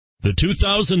The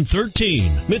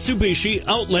 2013 Mitsubishi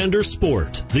Outlander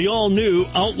Sport. The all-new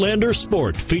Outlander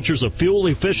Sport features a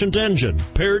fuel-efficient engine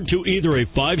paired to either a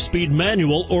 5-speed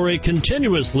manual or a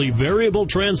continuously variable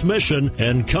transmission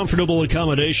and comfortable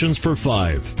accommodations for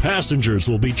 5. Passengers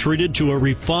will be treated to a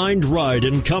refined ride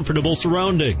in comfortable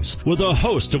surroundings with a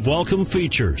host of welcome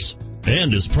features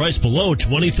and is priced below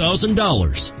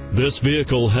 $20,000. This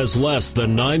vehicle has less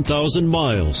than 9,000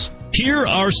 miles. Here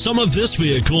are some of this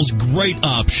vehicle's great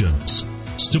options: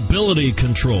 stability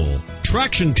control,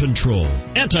 traction control,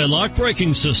 anti-lock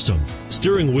braking system,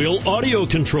 steering wheel audio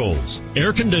controls,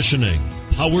 air conditioning,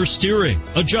 power steering,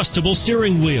 adjustable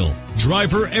steering wheel,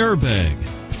 driver airbag,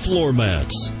 floor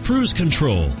mats, cruise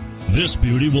control. This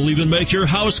beauty will even make your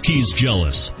house keys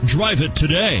jealous. Drive it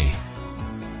today.